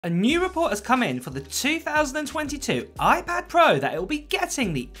A new report has come in for the 2022 iPad Pro that it will be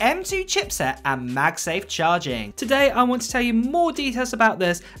getting the M2 chipset and MagSafe charging. Today I want to tell you more details about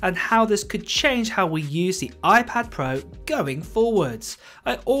this and how this could change how we use the iPad Pro going forwards.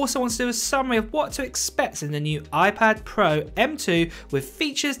 I also want to do a summary of what to expect in the new iPad Pro M2 with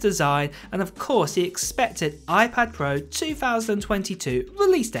features, design and of course the expected iPad Pro 2022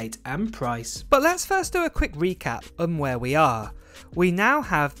 release date and price. But let's first do a quick recap on where we are. We now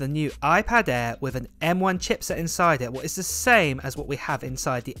have the new iPad Air with an M1 chipset inside it, what is the same as what we have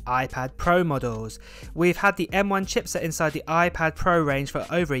inside the iPad Pro models. We've had the M1 chipset inside the iPad Pro range for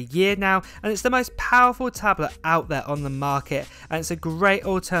over a year now, and it's the most powerful tablet out there on the market, and it's a great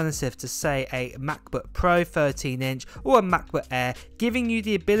alternative to say a MacBook Pro 13-inch or a MacBook Air, giving you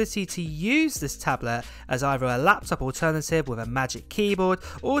the ability to use this tablet as either a laptop alternative with a Magic Keyboard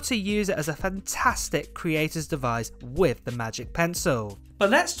or to use it as a fantastic creator's device with the Magic Pencil. But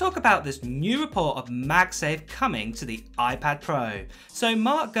let's talk about this new report of MagSafe coming to the iPad Pro. So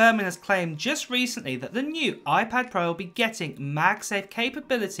Mark Gurman has claimed just recently that the new iPad Pro will be getting MagSafe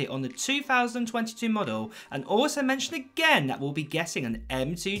capability on the 2022 model, and also mentioned again that we'll be getting an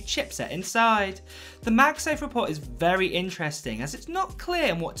M2 chipset inside. The MagSafe report is very interesting as it's not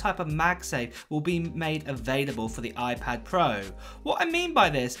clear on what type of MagSafe will be made available for the iPad Pro. What I mean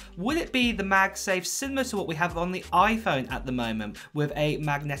by this, will it be the MagSafe similar to what we have on the iPhone at the moment with a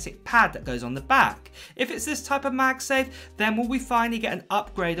magnetic pad that goes on the back? If it's this type of MagSafe, then will we finally get an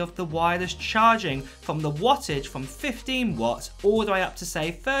upgrade of the wireless charging from the wattage from 15 watts all the way up to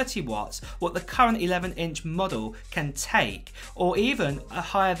say 30 watts, what the current 11-inch model can take, or even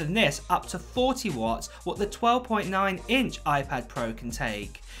higher than this, up to 40 watts, what the 12.9-inch iPad Pro can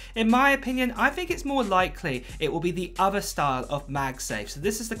take? In my opinion, I think it's more likely it will be the other style of MagSafe. So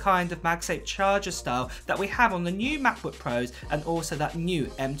this is the kind of MagSafe Charger style that we have on the new MacBook Pros and also that new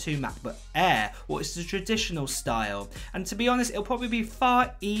M2 MacBook Air, what is the traditional style. And to be honest, it'll probably be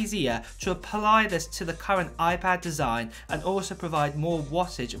far easier to apply this to the current iPad design and also provide more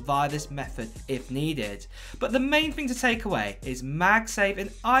wattage via this method if needed. But the main thing to take away is MagSafe in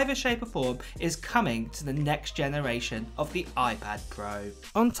either shape or form is coming to the next generation of the iPad Pro.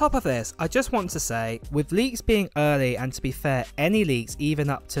 On top of this, I just want to say, with leaks being early, and to be fair, any leaks even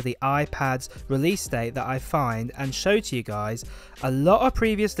up to the iPad's release date that I find and show to you guys, a lot of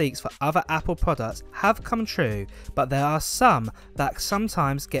previous leaks for other Apple products have come true, but there are some that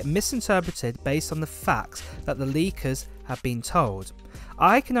sometimes get misinterpreted based on the facts that the leakers have been told.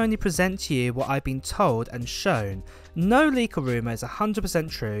 I can only present to you what I've been told and shown. No leak or rumour is 100%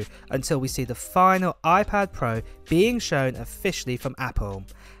 true until we see the final iPad Pro being shown officially from Apple.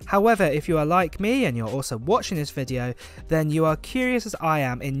 However, if you are like me and you're also watching this video, then you are curious as I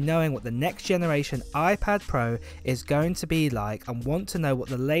am in knowing what the next generation iPad Pro is going to be like and want to know what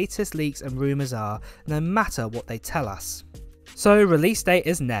the latest leaks and rumours are, no matter what they tell us. So release date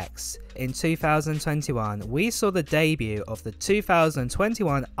is next. In 2021, we saw the debut of the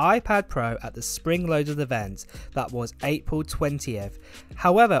 2021 iPad Pro at the Spring Loaded event, that was April 20th.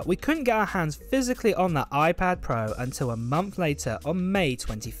 However, we couldn't get our hands physically on that iPad Pro until a month later on May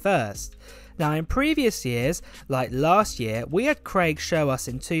 21st. Now in previous years, like last year, we had Craig show us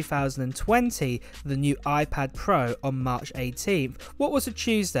in 2020 the new iPad Pro on March 18th, what was a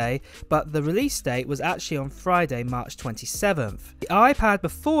Tuesday, but the release date was actually on Friday, March 27th. The iPad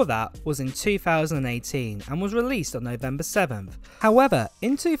before that was in 2018 and was released on November 7th. However,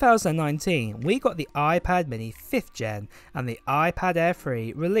 in 2019, we got the iPad mini 5th gen and the iPad Air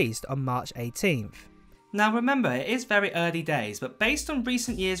 3 released on March 18th. Now remember, it is very early days, but based on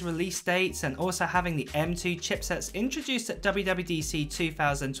recent years' release dates and also having the M2 chipsets introduced at WWDC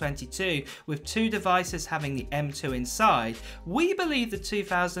 2022 with two devices having the M2 inside, we believe the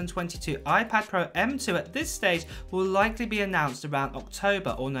 2022 iPad Pro M2 at this stage will likely be announced around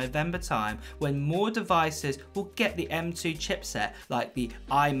October or November time, when more devices will get the M2 chipset like the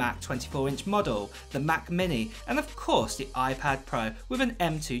iMac 24-inch model, the Mac Mini and of course the iPad Pro with an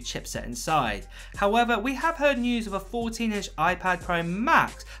M2 chipset inside. However, we have heard news of a 14-inch iPad Pro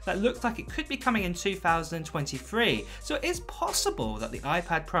Max that looks like it could be coming in 2023, so it is possible that the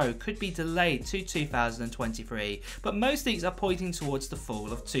iPad Pro could be delayed to 2023, but most leaks are pointing towards the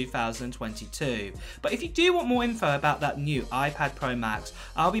fall of 2022. But if you do want more info about that new iPad Pro Max,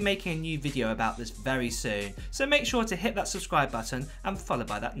 I'll be making a new video about this very soon, so make sure to hit that subscribe button and followed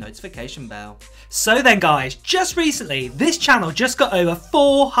by that notification bell. So then guys, just recently this channel just got over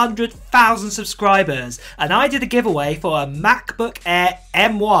 400,000 subscribers. subscribers, and I did a giveaway for a MacBook Air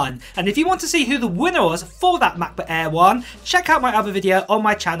M1. And if you want to see who the winner was for that MacBook Air 1, check out my other video on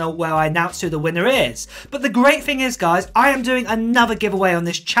my channel where I announced who the winner is. But the great thing is, guys, I am doing another giveaway on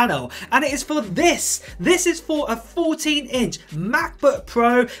this channel, and it is for this. This is for a 14-inch MacBook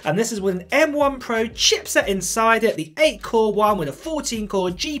Pro, and this is with an M1 Pro chipset inside it, the 8-core one with a 14-core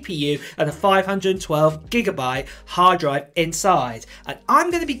GPU and a 512GB hard drive inside. And I'm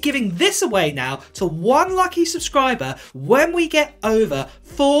going to be giving this away now to one lucky subscriber when we get over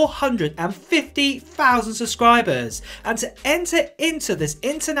 450,000 subscribers. And to enter into this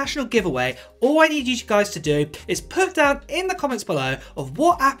international giveaway, all I need you guys to do is put down in the comments below of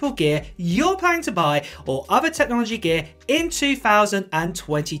what Apple gear you're planning to buy or other technology gear in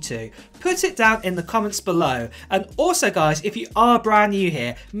 2022. Put it down in the comments below. And also, guys, if you are brand new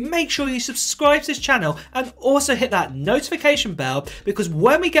here, make sure you subscribe to this channel and also hit that notification bell, because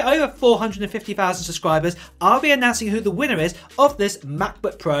when we get over 450,000 subscribers, I'll be announcing who the winner is of this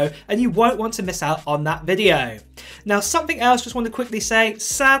MacBook Pro, and you won't want to miss out on that video. Now, something else just want to quickly say,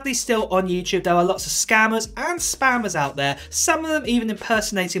 sadly still on YouTube there are lots of scammers and spammers out there, some of them even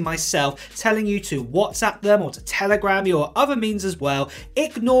impersonating myself, telling you to WhatsApp them or to Telegram you or other means as well.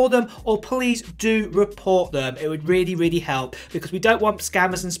 Ignore them, or please do report them. It would really help, because we don't want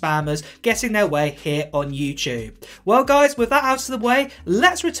scammers and spammers getting their way here on YouTube. Well guys, with that out of the way,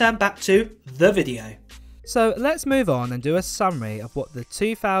 let's return back to the video. So let's move on and do a summary of what the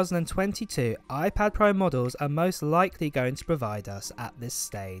 2022 iPad Pro models are most likely going to provide us at this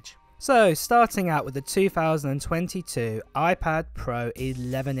stage. So starting out with the 2022 iPad Pro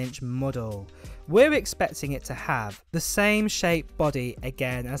 11-inch model. We're expecting it to have the same shape body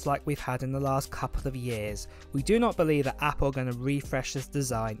again as like we've had in the last couple of years. We do not believe that Apple are going to refresh this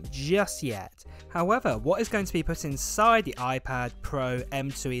design just yet. However, what is going to be put inside the iPad Pro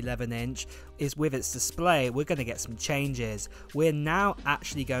M2 11-inch is, with its display, we're going to get some changes. We're now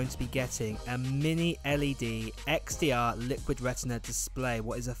actually going to be getting a mini LED XDR liquid retina display,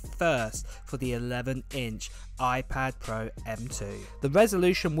 what is a first for the 11-inch iPad Pro M2. The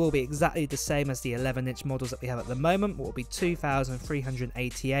resolution will be exactly the same as the 11-inch models that we have at the moment, what will be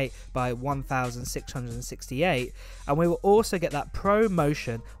 2388 by 1668, and we will also get that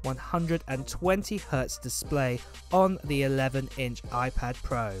ProMotion 120Hz display on the 11-inch iPad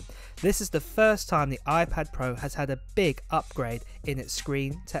Pro. This is the first time the iPad Pro has had a big upgrade in its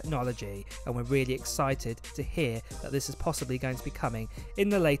screen technology, and we're really excited to hear that this is possibly going to be coming in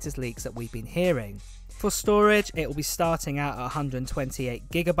the latest leaks that we've been hearing. For storage, it will be starting out at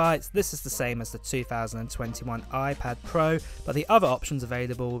 128GB. This is the same as the 2021 iPad Pro, but the other options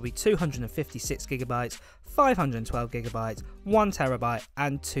available will be 256GB, 512GB, 1TB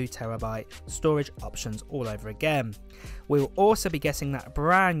and 2TB storage options all over again. We will also be getting that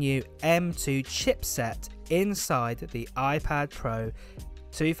brand new M2 chipset inside the iPad Pro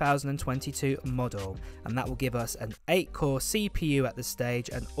 2022 model, and that will give us an 8-core CPU at this stage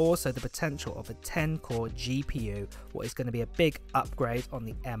and also the potential of a 10-core GPU, what is going to be a big upgrade on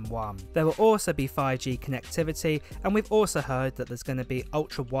the M1. There will also be 5G connectivity, and we've also heard that there's going to be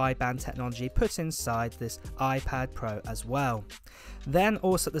ultra wideband technology put inside this iPad Pro as well. Then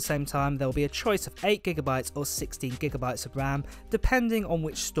also at the same time there will be a choice of 8GB or 16GB of RAM, depending on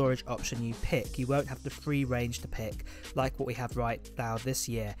which storage option you pick. You won't have the free range to pick like what we have right now this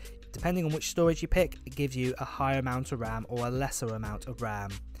year. Depending on which storage you pick, it gives you a higher amount of RAM or a lesser amount of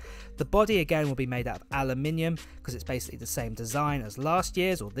RAM. The body again will be made out of aluminium, because it's basically the same design as last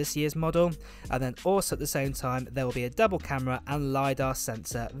year's or this year's model, and then also at the same time there will be a double camera and LiDAR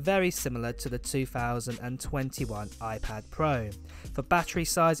sensor, very similar to the 2021 iPad Pro. For battery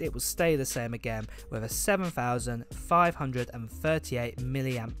size, it will stay the same again with a 7538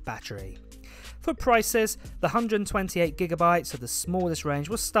 mAh battery. For prices, the 128GB, so the smallest range,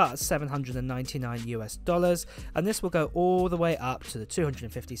 will start at $799 and this will go all the way up to the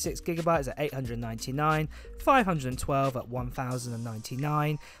 256GB at $899, 512 at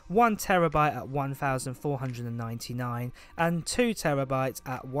 $1,099, 1TB at $1,499, and 2TB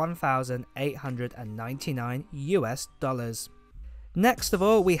at $1,899. Next of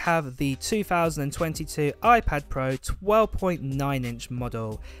all, we have the 2022 iPad Pro 12.9-inch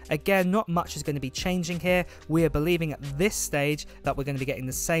model. Again, not much is going to be changing here. We are believing at this stage that we're going to be getting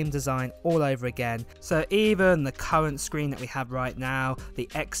the same design all over again. So even the current screen that we have right now, the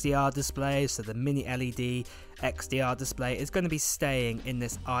XDR display, so the mini LED, XDR display is going to be staying in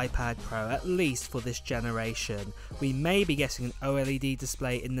this iPad Pro, at least for this generation. We may be getting an OLED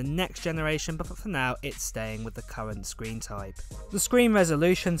display in the next generation, but for now it's staying with the current screen type. The screen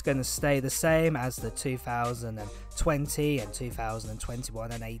resolution is going to stay the same as the 2020 and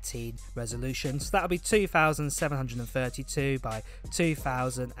 2021 and 18 resolutions. So that'll be 2732 by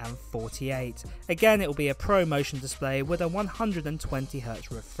 2048. Again, it will be a ProMotion display with a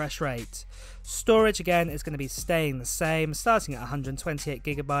 120Hz refresh rate. Storage again is going to be staying the same, starting at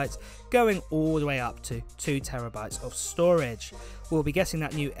 128GB, going all the way up to 2TB of storage. We'll be getting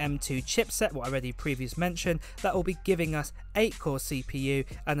that new M2 chipset, what I already previously mentioned, that will be giving us 8-core CPU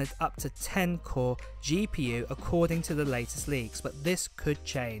and an up to 10-core GPU according to the latest leaks, but this could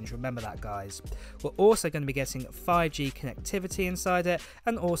change, remember that guys. We're also going to be getting 5G connectivity inside it,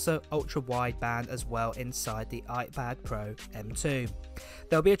 and also ultra wideband as well inside the iPad Pro M2.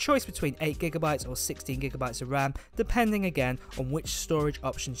 There'll be a choice between 8GB or 16GB of RAM, depending again on which storage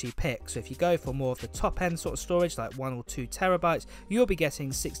options you pick. So if you go for more of the top end sort of storage like 1 or 2TB, you'll be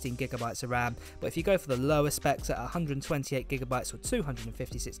getting 16GB of RAM, but if you go for the lower specs at 128GB or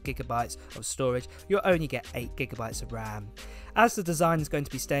 256GB of storage, you'll only get 8GB of RAM. As the design is going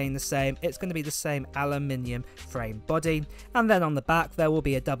to be staying the same, it's going to be the same aluminium frame body, and then on the back there will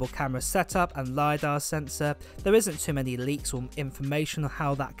be a double camera setup and LiDAR sensor. There isn't too many leaks or information on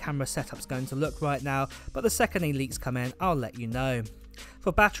how that camera setup is going to look right now, but the second any leaks come in, I'll let you know.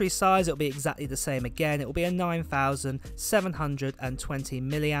 For battery size, it'll be exactly the same again. It will be a 9720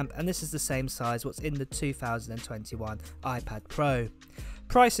 mAh, and this is the same size what's in the 2021 iPad Pro.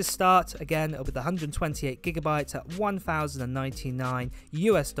 Prices start again with 128GB at $1,099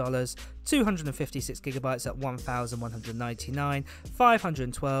 US, 256GB at $1,199,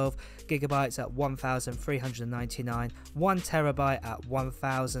 512GB at $1,399, 1TB at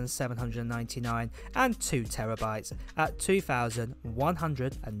 $1,799, and 2TB at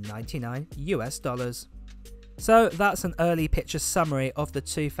 $2,199 US. So that's an early picture summary of the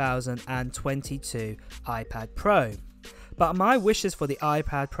 2022 iPad Pro. But my wishes for the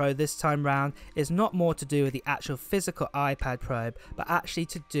iPad Pro this time round is not more to do with the actual physical iPad Pro, but actually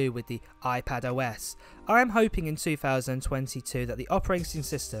to do with the iPad OS. I am hoping in 2022 that the operating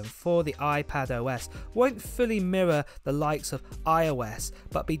system for the iPad OS won't fully mirror the likes of iOS,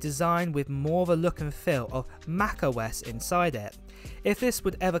 but be designed with more of a look and feel of macOS inside it. If this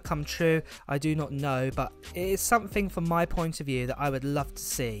would ever come true, I do not know, but it is something from my point of view that I would love to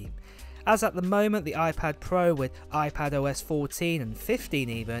see. As at the moment, the iPad Pro with iPad OS 14 and 15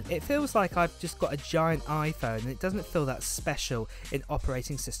 even, it feels like I've just got a giant iPhone and it doesn't feel that special in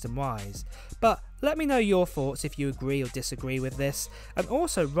operating system wise. But let me know your thoughts if you agree or disagree with this, and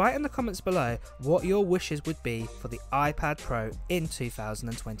also write in the comments below what your wishes would be for the iPad Pro in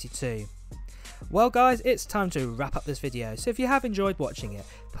 2022. Well guys, it's time to wrap up this video, so if you have enjoyed watching it,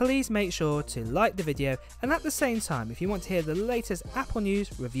 please make sure to like the video, and at the same time, if you want to hear the latest Apple news,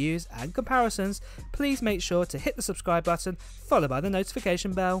 reviews and comparisons, please make sure to hit the subscribe button, followed by the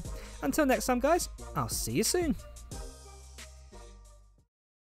notification bell. Until next time guys, I'll see you soon.